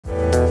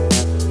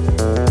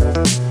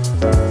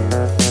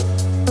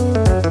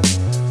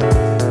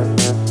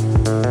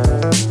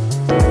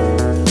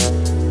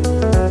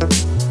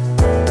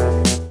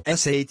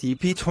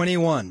SATP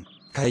 21.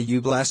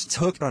 Caillou blasts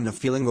hooked on a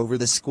feeling over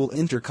the school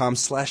intercom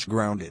 /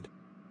 grounded.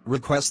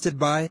 Requested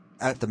by,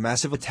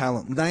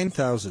 @TheMassiveTalent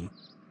 9000.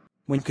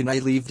 When can I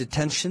leave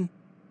detention?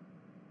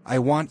 I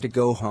want to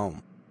go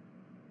home.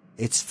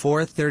 It's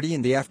 4:30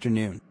 in the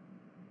afternoon.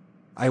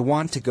 I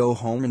want to go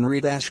home and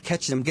read Ash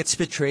Ketchum Gets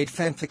Betrayed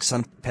fanfics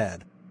on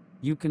Pad.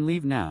 You can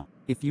leave now.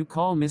 If you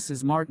call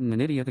Mrs. Martin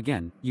an idiot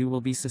again, you will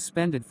be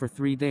suspended for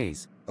 3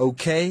 days.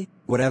 Okay,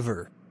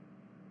 whatever.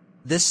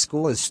 This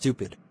school is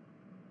stupid.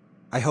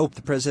 I hope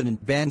the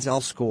president bans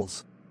all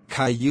schools.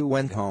 Caillou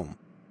went home.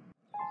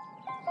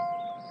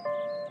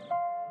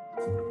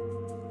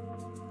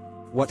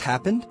 What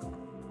happened?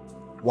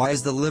 Why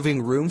is the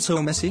living room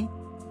so messy?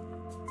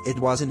 It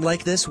wasn't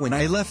like this when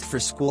I left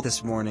for school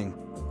this morning.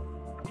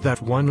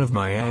 That one of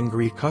my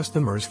angry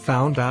customers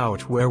found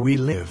out where we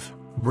live,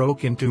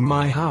 broke into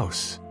my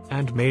house,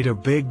 and made a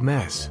big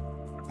mess.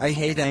 I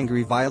hate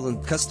angry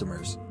violent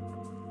customers.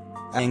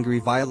 Angry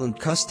violent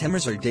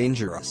customers are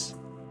dangerous.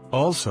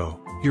 Also,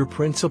 your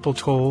principal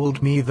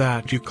told me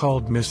that you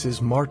called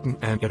Mrs. Martin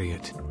an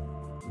idiot.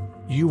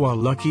 You are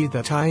lucky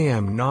that I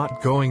am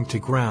not going to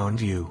ground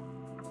you.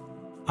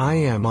 I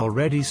am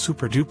already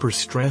super duper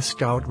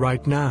stressed out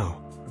right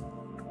now.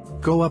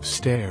 Go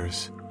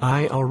upstairs,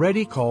 I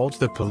already called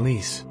the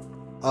police.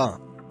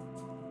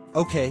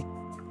 Okay.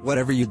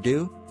 Whatever you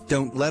do,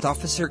 don't let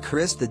Officer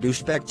Chris the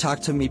douchebag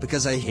talk to me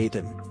because I hate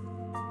him.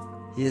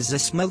 He is a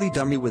smelly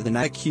dummy with an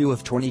IQ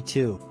of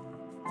 22.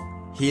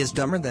 He is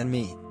dumber than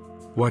me.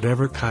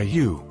 Whatever,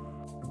 Caillou.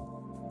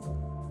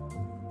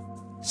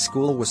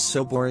 School was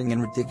so boring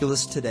and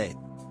ridiculous today.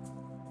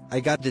 I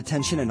got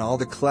detention and all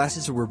the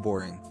classes were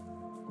boring.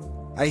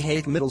 I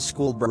hate middle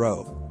school,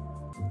 bro.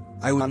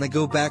 I wanna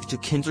go back to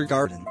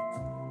kindergarten.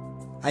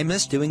 I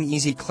miss doing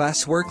easy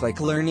classwork like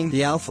learning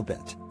the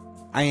alphabet.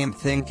 I am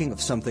thinking of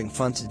something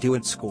fun to do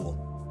at school.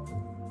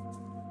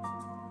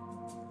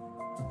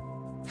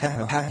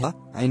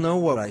 I know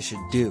what I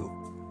should do.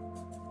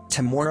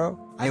 Tomorrow,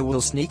 I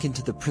will sneak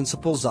into the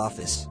principal's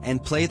office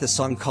and play the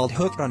song called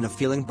Hooked on a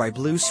Feeling by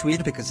Blue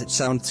Sweet because it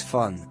sounds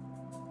fun.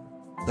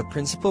 The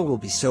principal will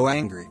be so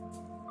angry.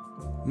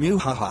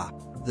 Muhaha.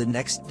 The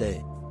next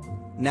day.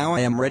 Now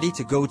I am ready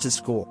to go to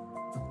school.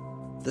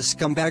 The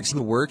scumbags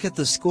who work at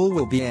the school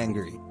will be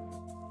angry.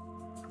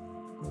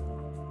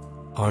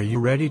 Are you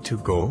ready to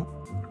go?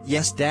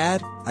 Yes,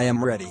 Dad, I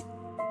am ready.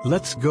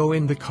 Let's go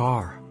in the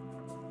car.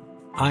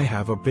 I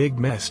have a big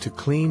mess to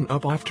clean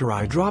up after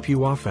I drop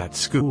you off at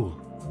school.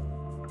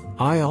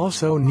 I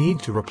also need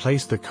to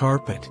replace the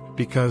carpet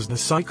because the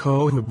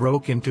psycho who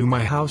broke into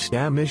my house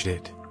damaged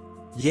it.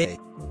 Yay.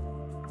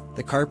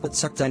 The carpet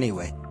sucked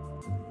anyway.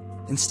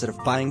 Instead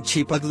of buying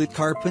cheap ugly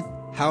carpet,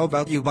 how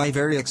about you buy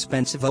very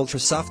expensive ultra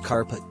soft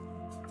carpet?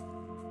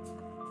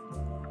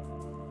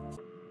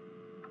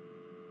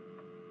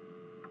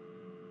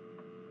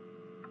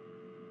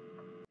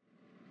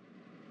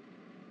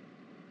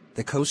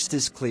 The coast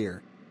is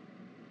clear.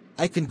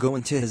 I can go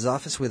into his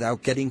office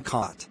without getting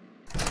caught.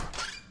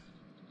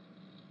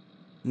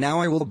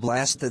 Now I will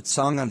blast that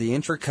song on the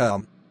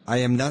intercom. I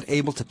am not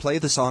able to play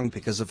the song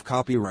because of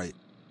copyright.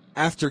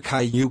 After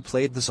Caillou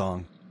played the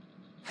song.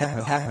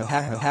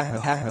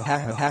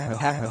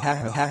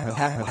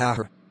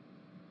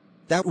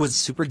 That was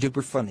super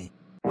duper funny.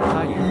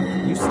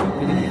 Caillou, you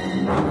stupid idiot.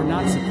 You are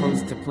not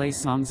supposed to play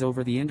songs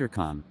over the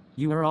intercom.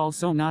 You are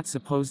also not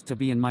supposed to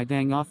be in my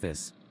dang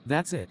office.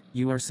 That's it,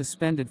 you are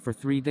suspended for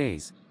 3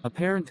 days.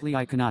 Apparently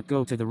I cannot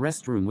go to the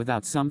restroom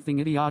without something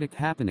idiotic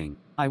happening.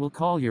 I will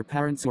call your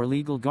parents or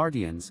legal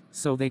guardians,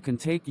 so they can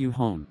take you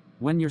home.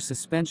 When your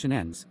suspension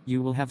ends,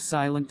 you will have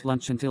silent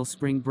lunch until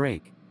spring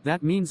break.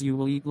 That means you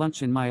will eat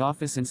lunch in my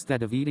office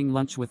instead of eating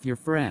lunch with your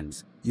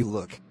friends. You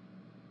look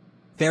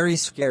very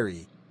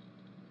scary.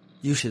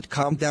 You should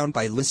calm down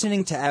by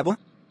listening to ABBA.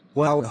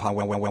 Wow.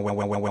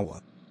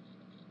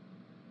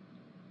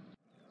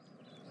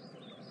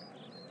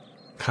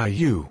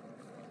 Caillou.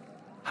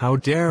 How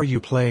dare you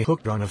play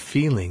Hooked on a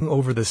Feeling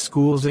over the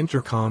school's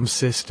intercom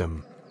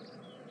system?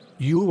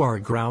 You are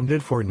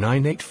grounded for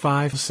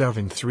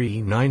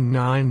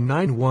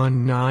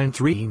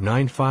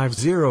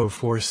 9857399919395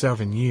 for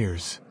 7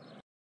 years.